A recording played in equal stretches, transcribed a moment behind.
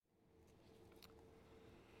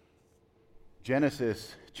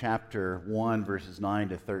Genesis chapter 1, verses 9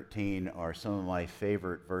 to 13 are some of my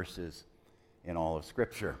favorite verses in all of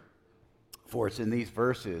Scripture. For it's in these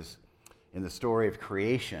verses, in the story of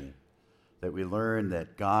creation, that we learn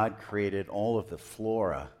that God created all of the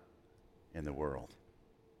flora in the world.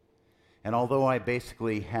 And although I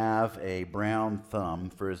basically have a brown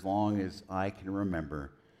thumb for as long as I can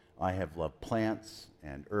remember, I have loved plants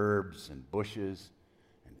and herbs and bushes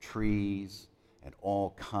and trees and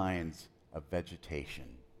all kinds of vegetation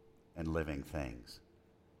and living things.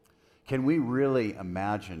 Can we really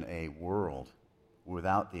imagine a world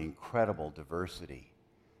without the incredible diversity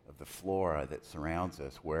of the flora that surrounds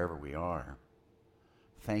us wherever we are?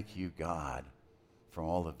 Thank you, God, for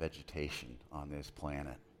all the vegetation on this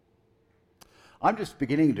planet. I'm just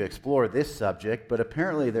beginning to explore this subject, but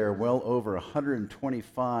apparently there are well over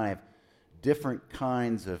 125 different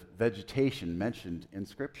kinds of vegetation mentioned in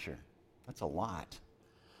Scripture. That's a lot.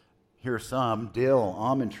 Here are some: dill,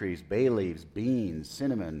 almond trees, bay leaves, beans,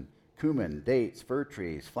 cinnamon, cumin, dates, fir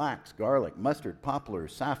trees, flax, garlic, mustard,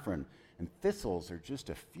 poplars, saffron, and thistles are just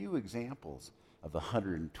a few examples of the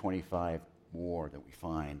 125 more that we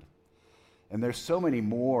find. And there's so many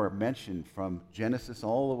more mentioned from Genesis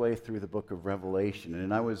all the way through the book of Revelation.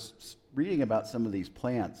 And I was reading about some of these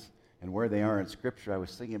plants and where they are in Scripture. I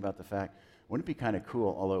was thinking about the fact, wouldn't it be kind of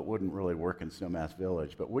cool, although it wouldn't really work in Snowmass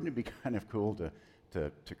Village, but wouldn't it be kind of cool to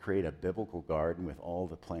create a biblical garden with all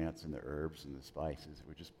the plants and the herbs and the spices? It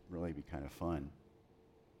would just really be kind of fun.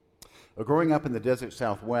 Well, growing up in the desert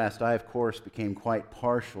Southwest, I, of course, became quite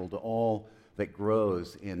partial to all that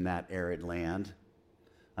grows in that arid land.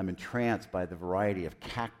 I'm entranced by the variety of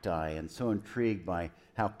cacti and so intrigued by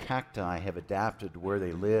how cacti have adapted to where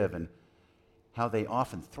they live and how they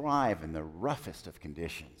often thrive in the roughest of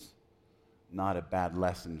conditions. Not a bad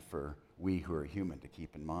lesson for we who are human to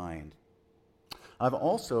keep in mind. I've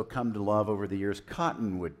also come to love over the years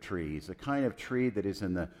cottonwood trees, a kind of tree that is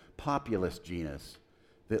in the Populus genus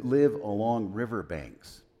that live along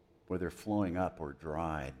riverbanks, whether flowing up or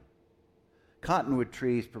dried. Cottonwood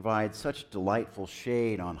trees provide such delightful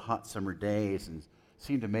shade on hot summer days and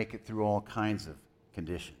seem to make it through all kinds of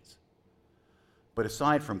conditions. But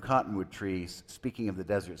aside from cottonwood trees, speaking of the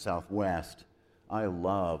desert Southwest, I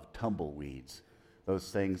love tumbleweeds,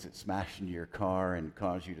 those things that smash into your car and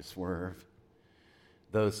cause you to swerve.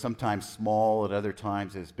 Those sometimes small, at other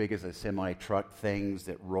times as big as a semi-truck things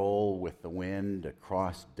that roll with the wind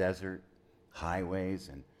across desert highways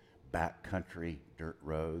and backcountry dirt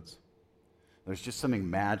roads. There's just something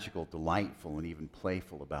magical, delightful, and even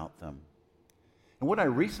playful about them. And what I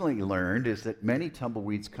recently learned is that many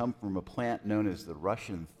tumbleweeds come from a plant known as the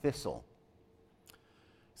Russian thistle.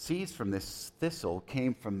 Seeds from this thistle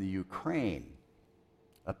came from the Ukraine,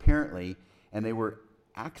 apparently, and they were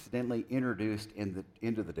accidentally introduced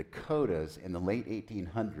into the Dakotas in the late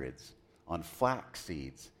 1800s on flax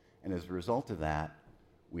seeds. And as a result of that,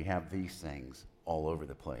 we have these things all over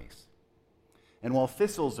the place. And while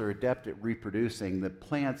thistles are adept at reproducing, the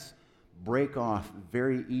plants break off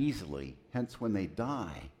very easily. Hence, when they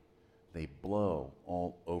die, they blow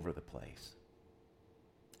all over the place.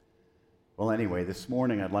 Well, anyway, this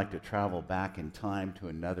morning I'd like to travel back in time to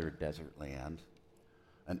another desert land,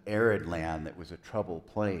 an arid land that was a troubled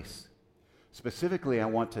place. Specifically, I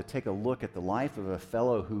want to take a look at the life of a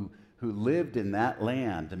fellow who lived in that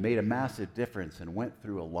land and made a massive difference and went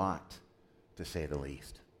through a lot, to say the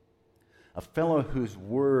least. A fellow whose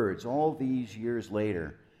words, all these years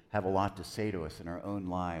later, have a lot to say to us in our own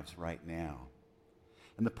lives right now.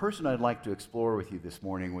 And the person I'd like to explore with you this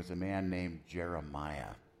morning was a man named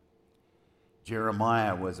Jeremiah.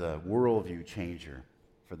 Jeremiah was a worldview changer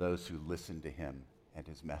for those who listened to him and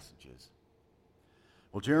his messages.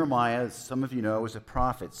 Well, Jeremiah, as some of you know, was a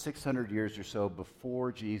prophet 600 years or so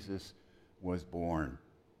before Jesus was born.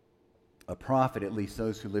 A prophet, at least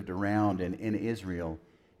those who lived around and in Israel,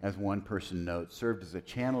 as one person notes, served as a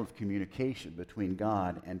channel of communication between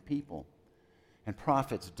God and people. And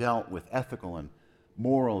prophets dealt with ethical and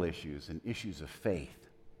moral issues and issues of faith.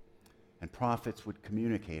 And prophets would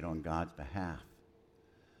communicate on God's behalf.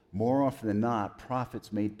 More often than not,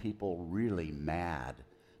 prophets made people really mad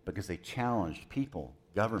because they challenged people,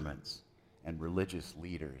 governments, and religious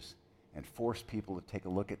leaders and forced people to take a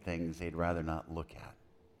look at things they'd rather not look at.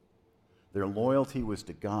 Their loyalty was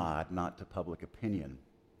to God, not to public opinion.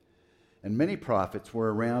 And many prophets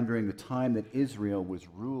were around during the time that Israel was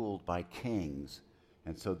ruled by kings,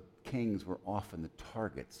 and so kings were often the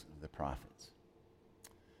targets of the prophets.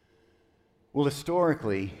 Well,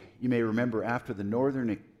 historically, you may remember after the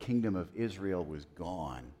northern kingdom of Israel was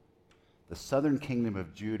gone, the southern kingdom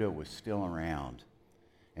of Judah was still around.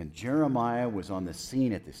 And Jeremiah was on the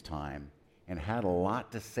scene at this time, and had a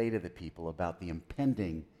lot to say to the people about the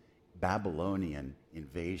impending Babylonian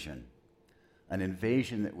invasion, an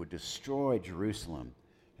invasion that would destroy Jerusalem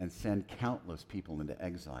and send countless people into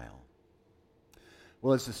exile.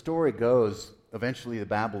 Well, as the story goes, eventually the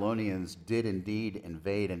Babylonians did indeed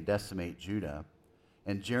invade and decimate Judah,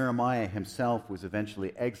 and Jeremiah himself was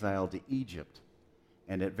eventually exiled to Egypt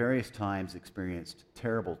and at various times experienced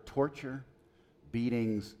terrible torture,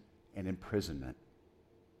 beatings, and imprisonment.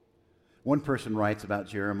 One person writes about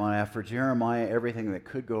Jeremiah, "For Jeremiah, everything that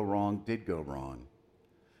could go wrong did go wrong.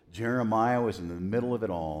 Jeremiah was in the middle of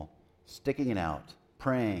it all, sticking it out,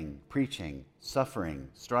 praying, preaching,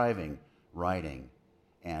 suffering, striving, writing,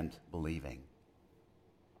 and believing."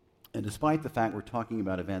 And despite the fact we're talking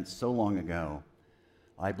about events so long ago,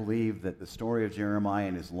 I believe that the story of Jeremiah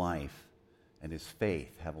and his life and his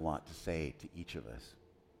faith have a lot to say to each of us.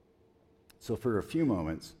 So for a few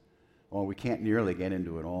moments, while we can't nearly get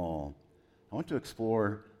into it all, I want to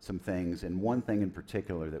explore some things, and one thing in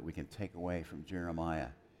particular that we can take away from Jeremiah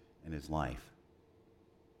and his life.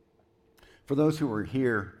 For those who were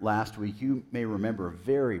here last week, you may remember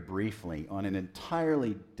very briefly on an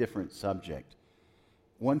entirely different subject.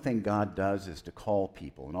 One thing God does is to call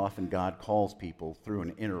people, and often God calls people through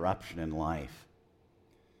an interruption in life.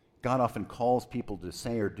 God often calls people to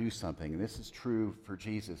say or do something, and this is true for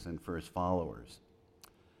Jesus and for his followers.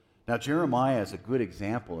 Now, Jeremiah is a good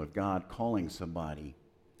example of God calling somebody.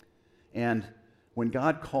 And when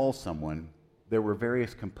God calls someone, there were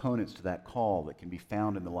various components to that call that can be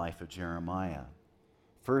found in the life of Jeremiah.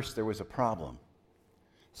 First, there was a problem.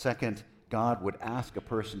 Second, God would ask a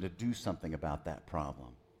person to do something about that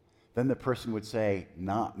problem. Then the person would say,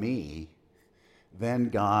 "Not me." Then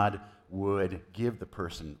God would give the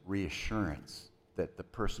person reassurance that the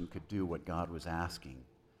person could do what God was asking.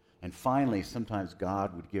 And finally, sometimes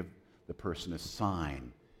God would give the person a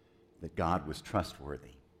sign that God was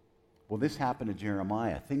trustworthy. Well, this happened to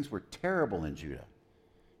Jeremiah. Things were terrible in Judah.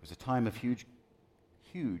 It was a time of huge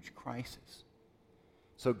crisis.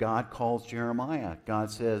 So God calls Jeremiah.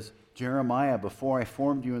 God says, "Jeremiah, before I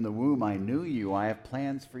formed you in the womb, I knew you. I have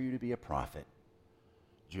plans for you to be a prophet."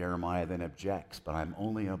 Jeremiah then objects, "But I'm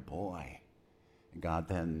only a boy." And God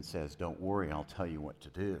then says, "Don't worry, I'll tell you what to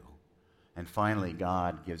do." And finally,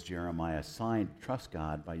 God gives Jeremiah a sign to trust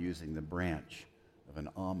God by using the branch of an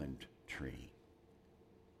almond tree.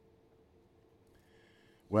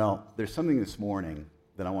 Well, there's something this morning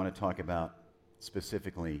that I want to talk about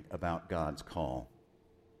specifically about God's call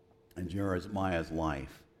and Jeremiah's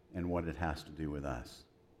life and what it has to do with us.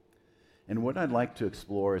 And what I'd like to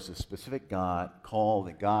explore is a specific call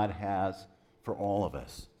that God has for all of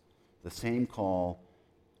us, the same call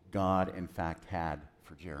God, in fact, had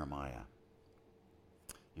for Jeremiah.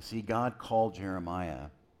 You see, God called Jeremiah,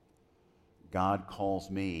 God calls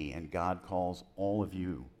me, and God calls all of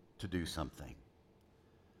you to do something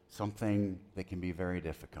that can be very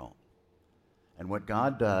difficult. And what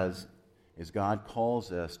God does is God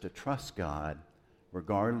calls us to trust God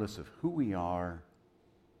regardless of who we are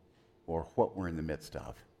or what we're in the midst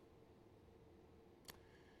of.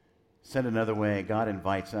 Said another way, God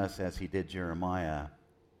invites us, as he did Jeremiah,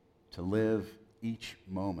 to live each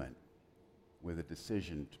moment with a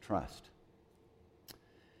decision to trust.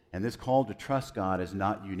 And this call to trust God is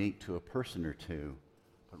not unique to a person or two,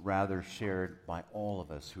 but rather shared by all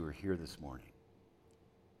of us who are here this morning.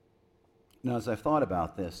 Now, as I've thought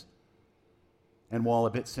about this, and while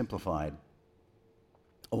a bit simplified,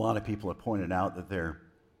 a lot of people have pointed out that there are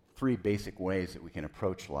three basic ways that we can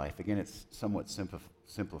approach life. Again, it's somewhat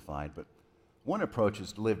simplified, but one approach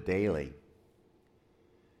is to live daily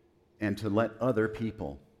and to let other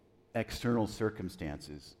people, external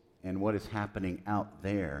circumstances, and what is happening out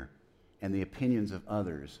there, and the opinions of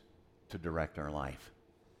others to direct our life.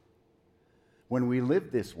 When we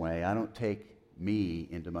live this way, I don't take me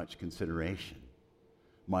into much consideration.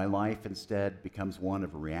 My life instead becomes one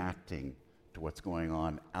of reacting to what's going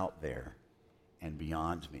on out there and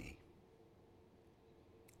beyond me.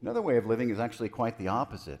 Another way of living is actually quite the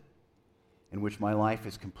opposite, in which my life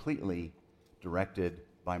is completely directed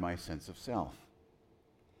by my sense of self.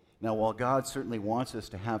 Now, while God certainly wants us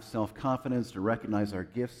to have self-confidence, to recognize our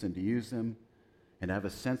gifts and to use them, and have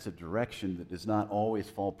a sense of direction that does not always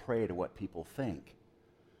fall prey to what people think,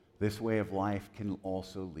 this way of life can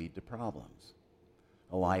also lead to problems.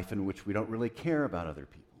 A life in which we don't really care about other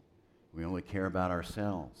people. We only care about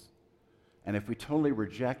ourselves. And if we totally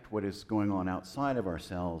reject what is going on outside of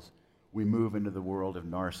ourselves, we move into the world of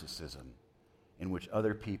narcissism, in which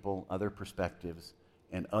other people, other perspectives,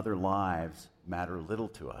 and other lives matter little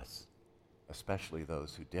to us, especially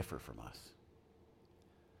those who differ from us.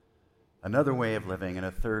 Another way of living, and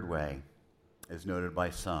a third way, as noted by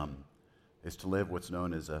some, is to live what's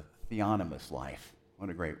known as a theonomous life. What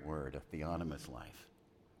a great word, a theonomous life.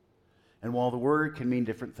 And while the word can mean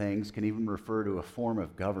different things, can even refer to a form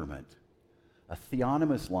of government, a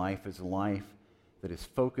theonomous life is a life that is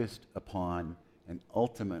focused upon and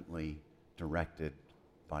ultimately directed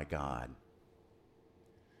by God.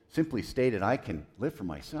 Simply stated, I can live for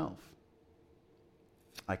myself.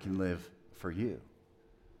 I can live for you.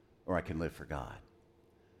 Or I can live for God.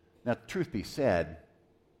 Now, truth be said,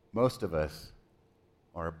 most of us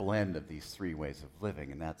are a blend of these three ways of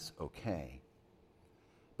living, and that's okay.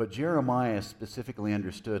 But Jeremiah specifically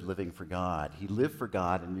understood living for God. He lived for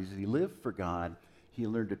God, and as he lived for God, he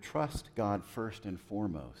learned to trust God first and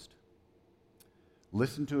foremost.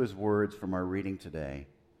 Listen to his words from our reading today,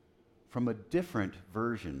 from a different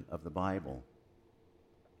version of the Bible.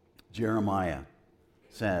 Jeremiah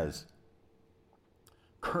says,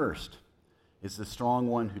 "Cursed is the strong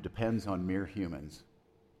one who depends on mere humans,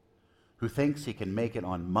 who thinks he can make it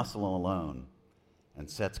on muscle alone and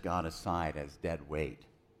sets God aside as dead weight.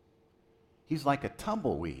 He's like a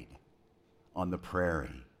tumbleweed on the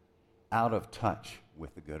prairie, out of touch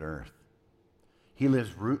with the good earth. He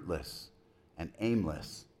lives rootless and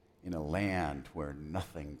aimless in a land where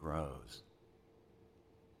nothing grows."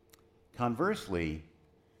 Conversely,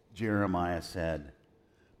 Jeremiah said,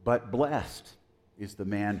 "But blessed is the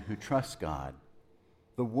man who trusts God,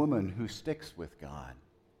 the woman who sticks with God.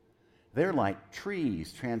 They're like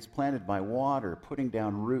trees transplanted by water, putting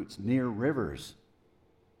down roots near rivers.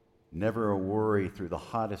 Never a worry through the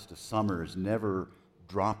hottest of summers, never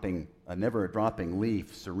a dropping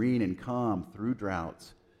leaf, serene and calm through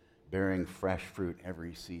droughts, bearing fresh fruit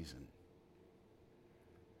every season."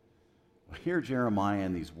 Here Jeremiah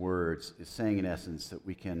in these words is saying in essence that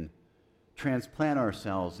we can transplant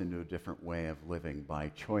ourselves into a different way of living by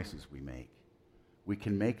choices we make. We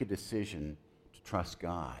can make a decision to trust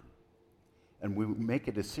God. And we make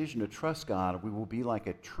a decision to trust God, we will be like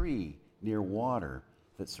a tree near water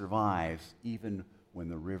that survives even when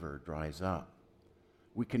the river dries up.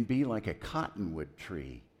 We can be like a cottonwood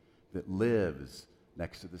tree that lives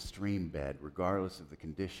next to the stream bed, regardless of the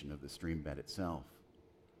condition of the stream bed itself.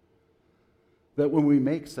 That when we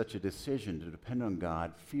make such a decision to depend on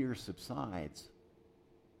God, fear subsides.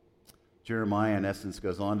 Jeremiah, in essence,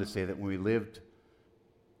 goes on to say that when we lived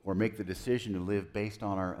or make the decision to live based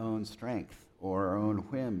on our own strength or our own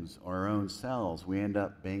whims or our own selves, we end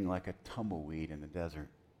up being like a tumbleweed in the desert.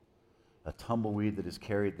 A tumbleweed that is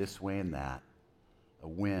carried this way and that, a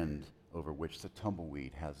wind over which the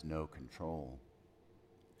tumbleweed has no control.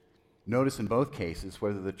 Notice in both cases,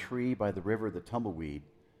 whether the tree by the river or the tumbleweed,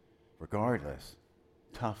 regardless,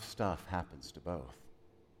 tough stuff happens to both.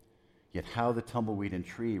 Yet how the tumbleweed and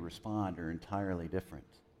tree respond are entirely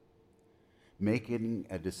different. Making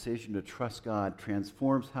a decision to trust God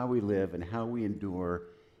transforms how we live and how we endure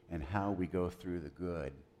and how we go through the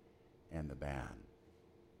good and the bad.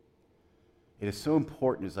 It is so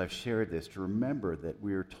important, as I've shared this, to remember that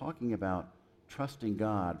we are talking about trusting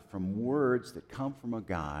God from words that come from a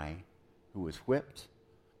guy who was whipped,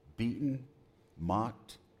 beaten,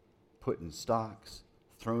 mocked, put in stocks,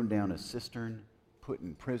 thrown down a cistern, put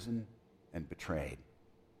in prison, and betrayed.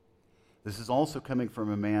 This is also coming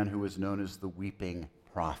from a man who was known as the weeping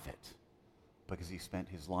prophet because he spent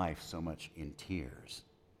his life so much in tears.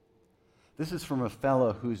 This is from a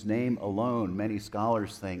fellow whose name alone, many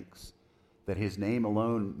scholars think that his name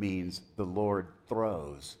alone means the Lord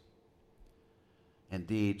throws.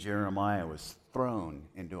 Indeed, Jeremiah was thrown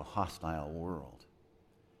into a hostile world.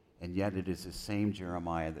 And yet it is the same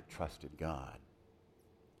Jeremiah that trusted God.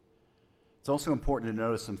 It's also important to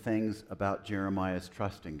notice some things about Jeremiah's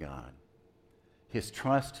trust in God. His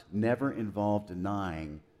trust never involved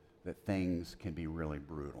denying that things can be really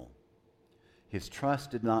brutal. His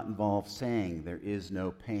trust did not involve saying there is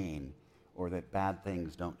no pain or that bad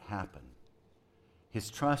things don't happen. His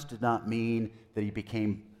trust did not mean that he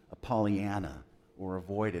became a Pollyanna or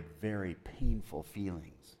avoided very painful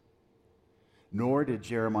feelings. Nor did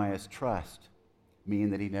Jeremiah's trust mean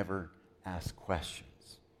that he never asked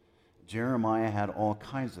questions. Jeremiah had all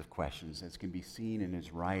kinds of questions, as can be seen in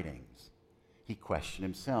his writings. He questioned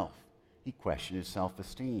himself. He questioned his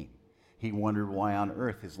self-esteem. He wondered why on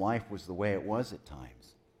earth his life was the way it was at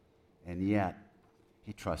times. And yet,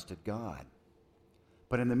 he trusted God.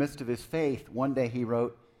 But in the midst of his faith, one day he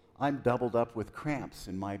wrote, "I'm doubled up with cramps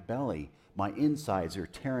in my belly. My insides are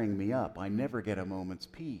tearing me up. I never get a moment's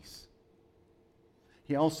peace."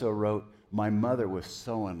 He also wrote, "My mother was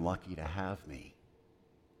so unlucky to have me."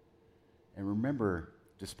 And remember,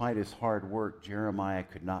 despite his hard work, Jeremiah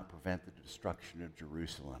could not prevent the destruction of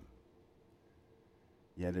Jerusalem.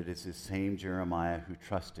 Yet it is this same Jeremiah who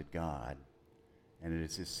trusted God, and it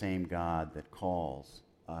is this same God that calls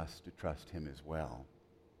us to trust him as well.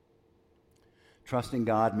 Trusting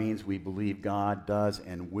God means we believe God does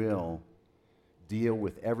and will deal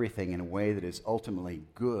with everything in a way that is ultimately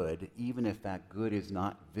good, even if that good is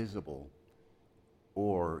not visible,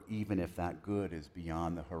 or even if that good is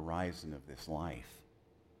beyond the horizon of this life.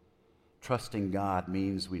 Trusting God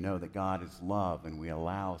means we know that God is love, and we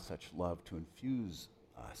allow such love to infuse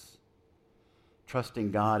us.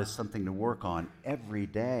 Trusting God is something to work on every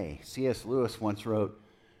day. C.S. Lewis once wrote,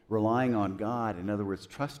 relying on God, in other words,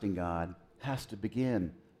 trusting God, has to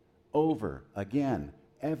begin over again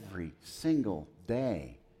every single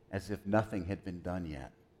day as if nothing had been done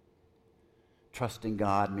yet. Trusting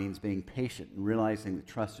God means being patient and realizing that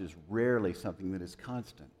trust is rarely something that is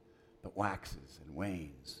constant, but waxes and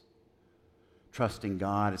wanes. Trusting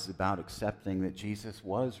God is about accepting that Jesus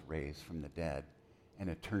was raised from the dead and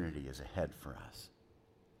eternity is ahead for us.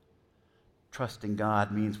 Trusting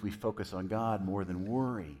God means we focus on God more than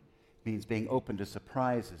worry. It means being open to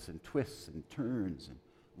surprises and twists and turns and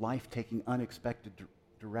life taking unexpected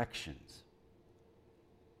directions.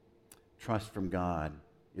 Trust from God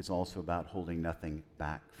is also about holding nothing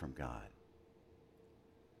back from God.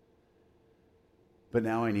 But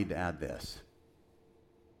now I need to add this.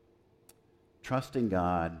 Trusting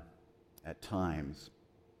God at times,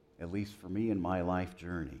 at least for me in my life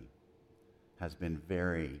journey, has been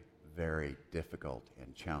very, very difficult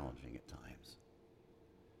and challenging at times.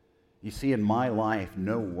 You see, in my life,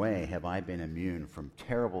 no way have I been immune from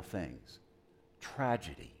terrible things,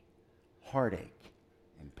 tragedy, heartache,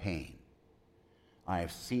 and pain. I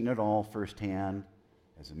have seen it all firsthand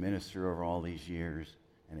as a minister over all these years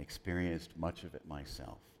and experienced much of it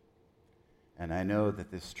myself. And I know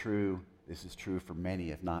that this is true for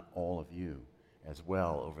many, if not all of you, as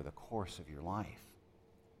well over the course of your life.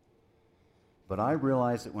 But I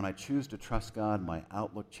realize that when I choose to trust God, my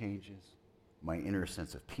outlook changes, my inner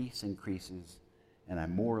sense of peace increases, and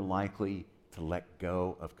I'm more likely to let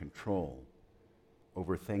go of control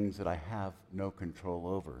over things that I have no control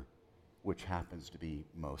over, which happens to be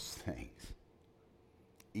most things.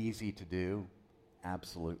 Easy to do?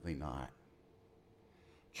 Absolutely not.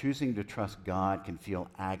 Choosing to trust God can feel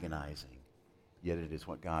agonizing, yet it is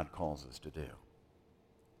what God calls us to do.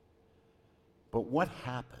 But what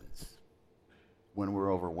happens when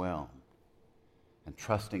we're overwhelmed and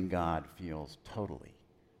trusting God feels totally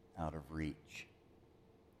out of reach?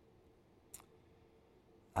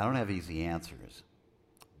 I don't have easy answers,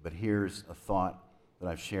 but here's a thought that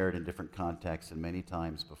I've shared in different contexts and many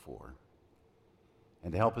times before.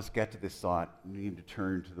 And to help us get to this thought, we need to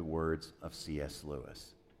turn to the words of C.S.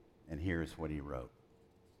 Lewis. And here's what he wrote.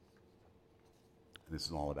 This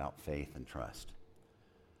is all about faith and trust.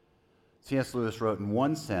 C.S. Lewis wrote, in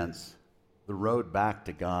one sense, the road back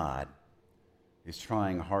to God is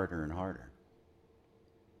trying harder and harder.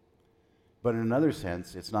 But in another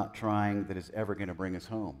sense, it's not trying that is ever going to bring us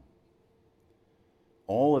home.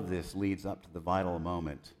 All of this leads up to the vital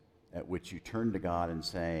moment at which you turn to God and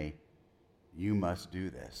say, you must do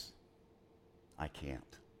this. I can't.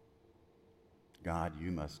 God,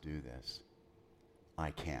 you must do this.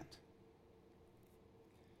 I can't.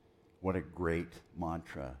 What a great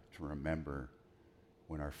mantra to remember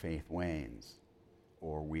when our faith wanes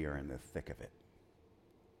or we are in the thick of it.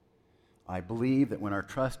 I believe that when our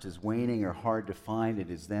trust is waning or hard to find, it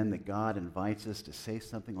is then that God invites us to say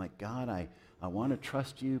something like, God, I want to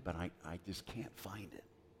trust you, but I just can't find it.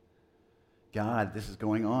 God, this is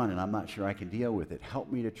going on and I'm not sure I can deal with it.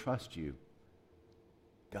 Help me to trust you.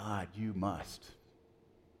 God, you must.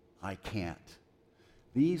 I can't.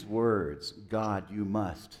 These words, God, you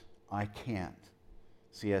must, I can't,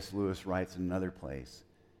 C.S. Lewis writes in another place,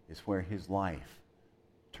 is where his life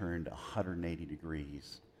turned 180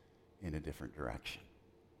 degrees in a different direction.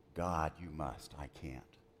 God, you must, I can't.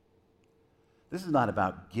 This is not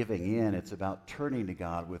about giving in, it's about turning to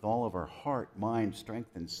God with all of our heart, mind,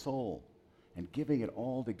 strength, and soul, and giving it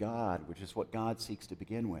all to God, which is what God seeks to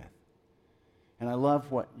begin with. And I love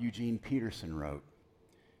what Eugene Peterson wrote.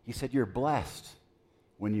 He said, you're blessed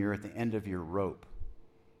when you're at the end of your rope.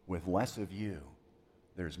 With less of you,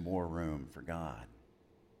 there's more room for God.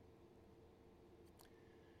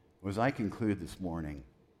 As I conclude this morning,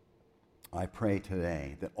 I pray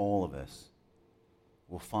today that all of us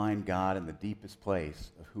will find God in the deepest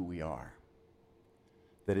place of who we are.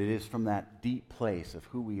 That it is from that deep place of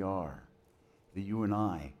who we are that you and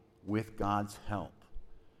I, with God's help,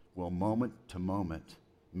 will moment to moment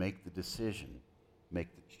make the decision, make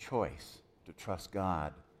the choice to trust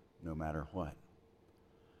God no matter what.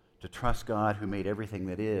 to trust God who made everything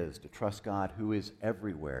that is, to trust God who is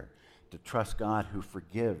everywhere, to trust God who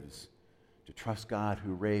forgives, to trust God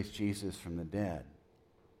who raised Jesus from the dead.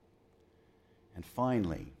 And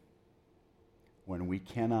finally, when we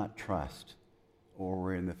cannot trust or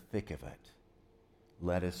we're in the thick of it,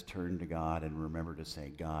 let us turn to God and remember to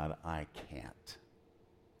say, God, I can't.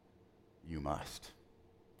 You must.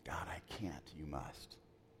 God, I can't. You must.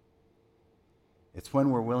 It's when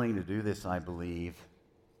we're willing to do this, I believe,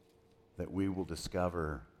 that we will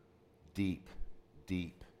discover deep,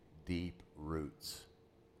 deep, deep roots.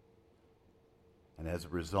 And as a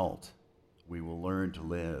result, we will learn to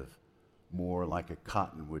live more like a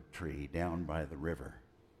cottonwood tree down by the river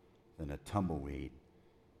than a tumbleweed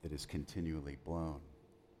that is continually blown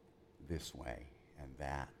this way and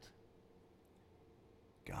that.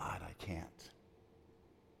 God, I can't.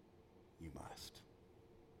 You must.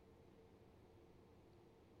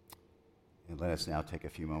 And let us now take a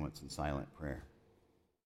few moments in silent prayer.